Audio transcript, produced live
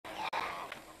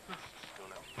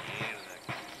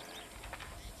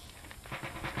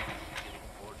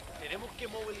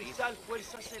movilizar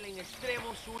fuerzas en el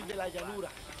extremo sur de la llanura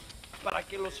para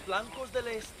que los flancos del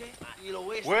este y el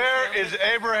oeste... Where is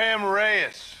Abraham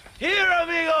Reyes? Here,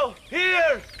 amigo!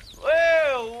 Here!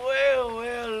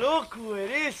 Well, look who it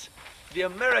is. The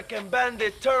American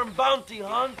bandit turned bounty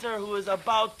hunter who is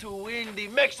about to win the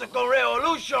Mexican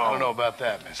Revolution. I don't know about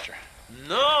that, mister.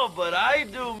 No, but I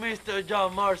do, Mr.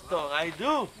 John Marston, I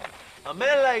do. A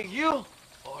man like you,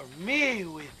 or me,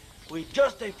 with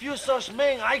just a few such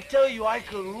men, I tell you I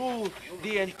could rule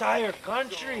the entire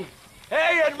country.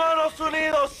 Hey, hermanos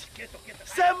unidos,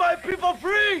 set my people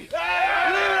free! Hey!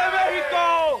 ¡Libre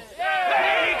México!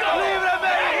 ¡México! ¡Libre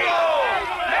México!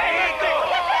 ¡México!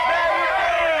 ¡México!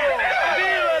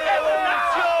 ¡Viva la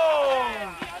revolución!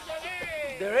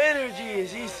 Their energy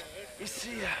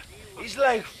is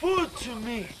like food to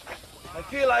me. I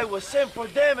feel I was sent for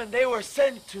them and they were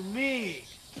sent to me.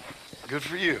 Good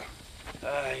for you.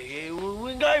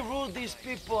 When I rule these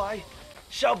people, I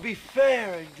shall be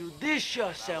fair and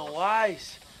judicious and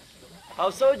wise. How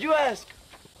so, you ask?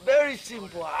 Very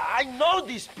simple. I know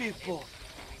these people.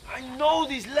 I know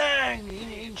this land.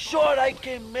 In short, I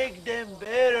can make them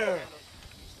better.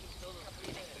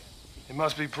 It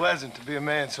must be pleasant to be a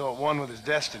man so at one with his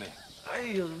destiny.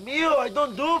 Ay, Dios mío, I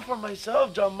don't do it for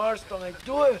myself, John Marston. I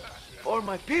do it for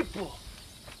my people.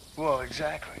 Well,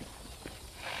 exactly.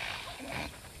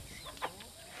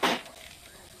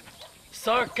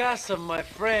 Sarcasm, my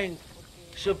friend,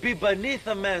 should be beneath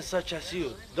a man such as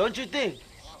you, don't you think?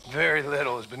 Very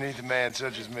little is beneath a man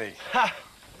such as me. Ha!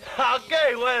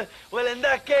 Okay, well, in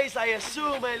that case, I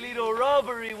assume a little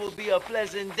robbery will be a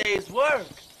pleasant day's work.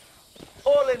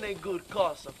 All in a good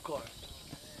cause, of course.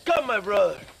 Come, my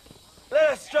brother.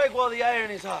 Let us strike while the iron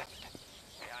is hot.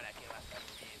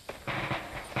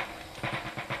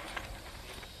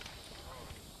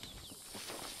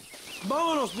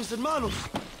 Vámonos, mis hermanos.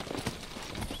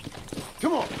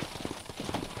 Come on.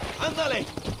 Ándale.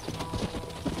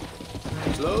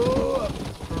 Slow up.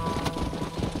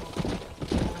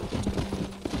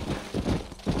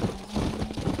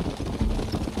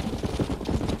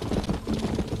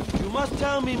 You must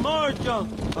tell me more,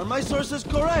 John. Are my sources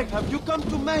correct? Have you come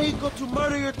to Mexico to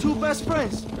murder your two best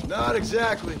friends? Not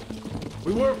exactly.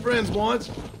 We were friends once.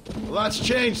 A lot's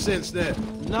changed since then.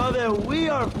 Now that we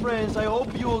are friends, I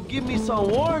hope you will give me some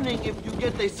warning if you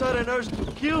get a sudden urge to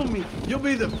kill me. You'll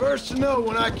be the first to know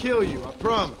when I kill you, I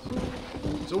promise.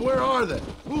 So where are they?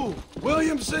 Who?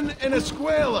 Williamson and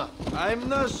Escuela. I'm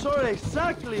not sure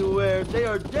exactly where. They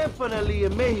are definitely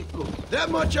in Mexico. That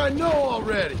much I know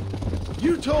already.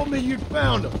 You told me you'd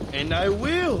found them. And I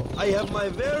will. I have my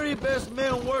very best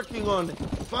men working on it.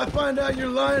 If I find out you're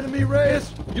lying to me,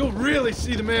 Reyes, you'll really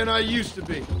see the man I used to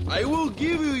be. I will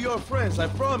give you your friends, I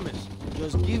promise.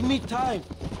 Just give me time.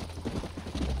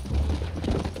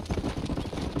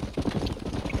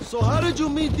 So how did you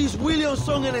meet these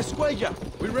Williamson and Escuella?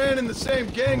 We ran in the same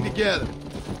gang together,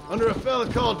 under a fella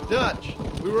called Dutch.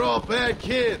 We were all bad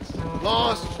kids,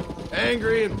 lost,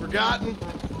 angry, and forgotten.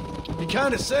 He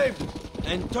kind of saved us.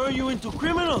 And turned you into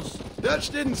criminals? Dutch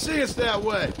didn't see us that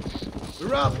way. We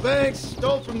robbed banks,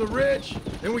 stole from the rich,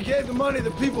 and we gave the money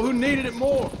to people who needed it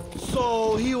more.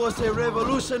 So he was a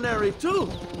revolutionary too,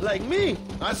 like me?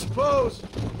 I suppose.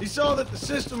 He saw that the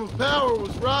system of power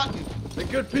was rotten, that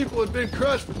good people had been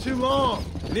crushed for too long,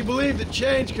 and he believed that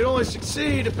change could only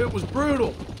succeed if it was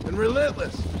brutal and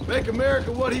relentless, make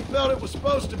America what he felt it was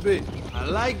supposed to be. I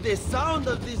like the sound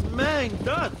of this man,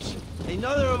 Dutch.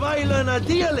 Another violent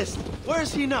idealist.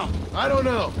 Where's he now? I don't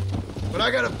know, but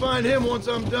I gotta find him once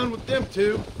I'm done with them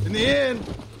two. In the end,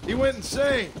 he went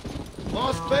insane.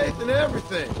 Lost faith in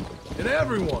everything, in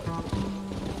everyone.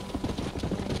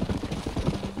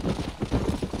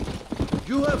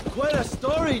 You have quite a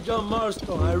story, John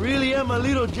Marston. I really am a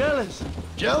little jealous.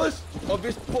 Jealous? Of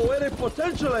his poetic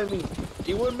potential, I mean.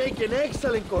 He would make an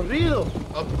excellent corrido.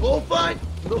 A bullfight?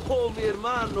 No, mi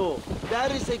hermano.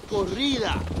 That is a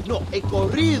corrida. No, a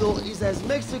corrido is as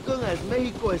Mexican as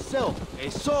Mexico itself. A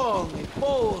song, a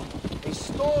poem, a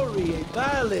story, a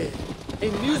ballad. A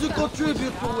musical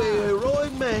tribute to a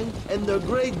heroic man and their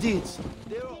great deeds.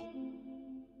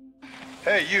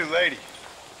 Hey, you lady.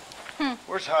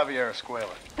 Where's Javier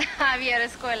Escuela? Javier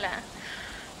Escuela.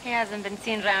 He hasn't been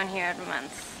seen around here in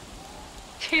months.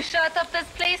 You shut up this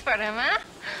place for him, huh?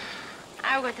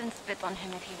 I wouldn't spit on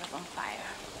him if he was on fire.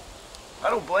 I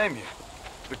don't blame you.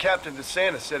 But Captain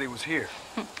DeSanta said he was here.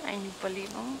 And you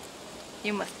believe him?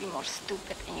 You must be more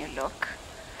stupid than you look.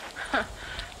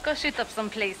 Go shoot up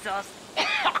someplace else.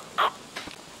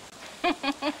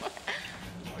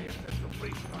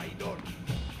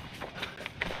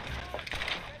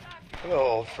 Hello,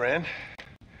 old friend.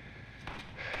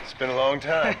 It's been a long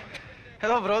time.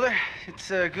 Hello, brother. It's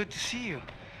good to see you.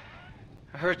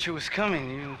 I heard you was coming.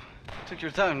 You took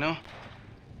your time, no?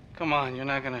 Come on, you're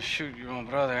not gonna shoot your own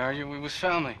brother, are you? We was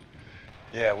family.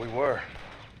 Yeah, we were.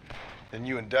 Then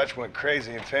you and Dutch went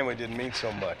crazy and family didn't mean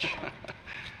so much.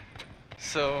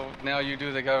 So now you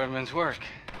do the government's work.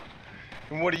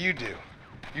 And what do?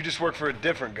 You just work for a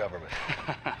different government.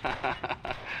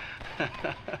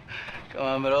 Come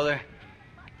on, brother.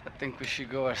 I think we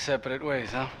should go our separate ways,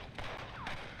 huh?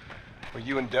 What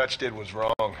you and Dutch did was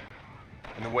wrong.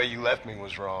 And the way you left me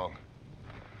was wrong.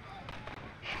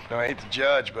 Now, I hate to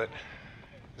judge, but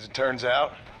as it turns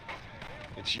out,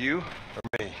 it's you or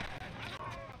me.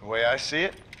 The way I see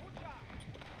it,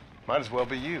 might as well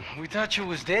be you. We thought you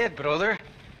was dead, brother.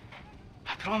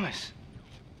 I promise.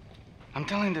 I'm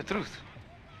telling the truth.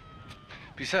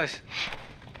 Besides,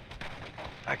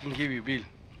 I can give you Bill.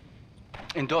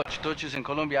 In Dutch. Dutch is in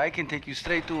Colombia. I can take you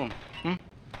straight to him.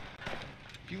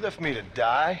 You left me to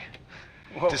die?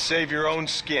 Whoa. To save your own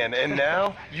skin, and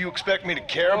now you expect me to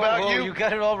care about you? You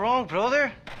got it all wrong,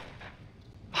 brother.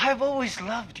 I've always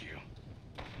loved you.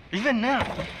 Even now.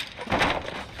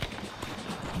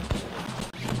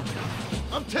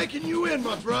 I'm taking you in,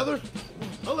 my brother.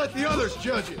 I'll let the others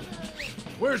judge it.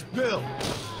 Where's Bill?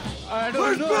 I don't know.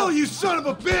 Where's Bill, you son of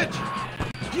a bitch?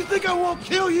 Do you think I won't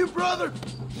kill you, brother?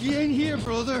 He ain't here,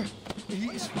 brother.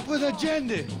 He's with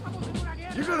Agenda.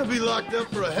 You're gonna be locked up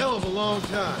for a hell of a long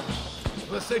time.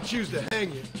 Unless they choose to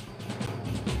hang you.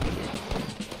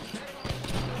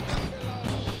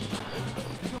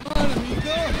 Come on,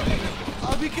 amigo.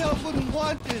 I'll be careful and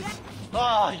want this.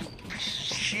 Ah, you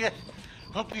piece of shit.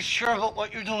 Hope you're sure about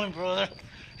what you're doing, brother.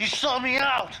 You saw me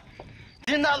out.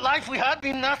 Didn't that life we had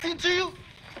mean nothing to you?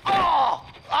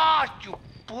 You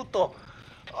puto.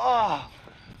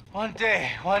 One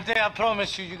day, I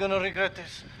promise you, you're gonna regret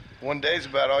this. One day's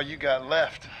about all you got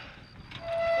left.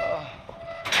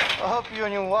 I hope you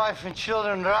and your wife and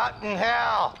children rot in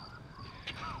hell.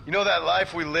 You know, that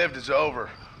life we lived is over.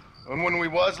 And when we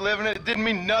was living it, it didn't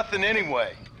mean nothing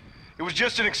anyway. It was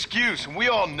just an excuse, and we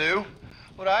all knew.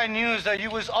 What I knew is that you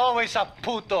was always a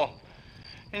puto.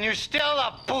 And you're still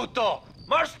a puto.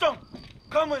 Marston,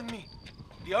 come with me.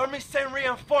 The army sent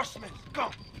reinforcements.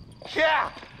 Come.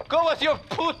 Yeah, go with your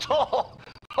puto.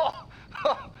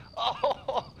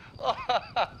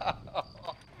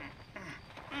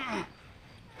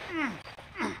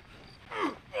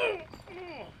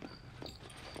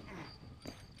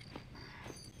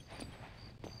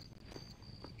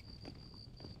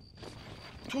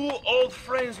 Two old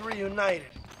friends reunited.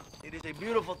 It is a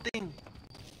beautiful thing.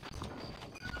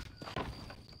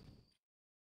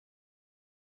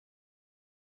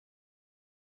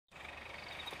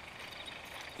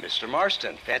 Mr.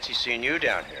 Marston, fancy seeing you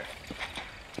down here.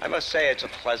 I must say it's a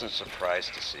pleasant surprise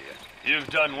to see you. You've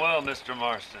done well, Mr.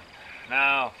 Marston.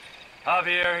 Now,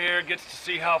 Javier here gets to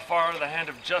see how far the hand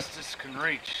of justice can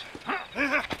reach.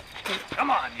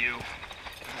 Come on, you.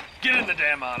 Get in the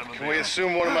damn automobile. Can we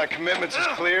assume one of my commitments is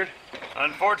cleared?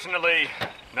 Unfortunately,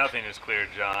 nothing is cleared,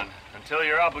 John, until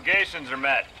your obligations are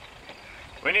met.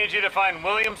 We need you to find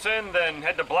Williamson, then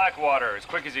head to Blackwater as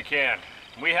quick as you can.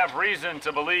 We have reason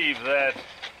to believe that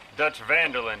Dutch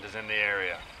Vanderland is in the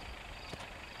area.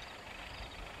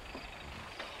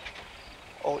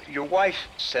 Oh, your wife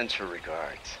sends her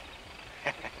regards.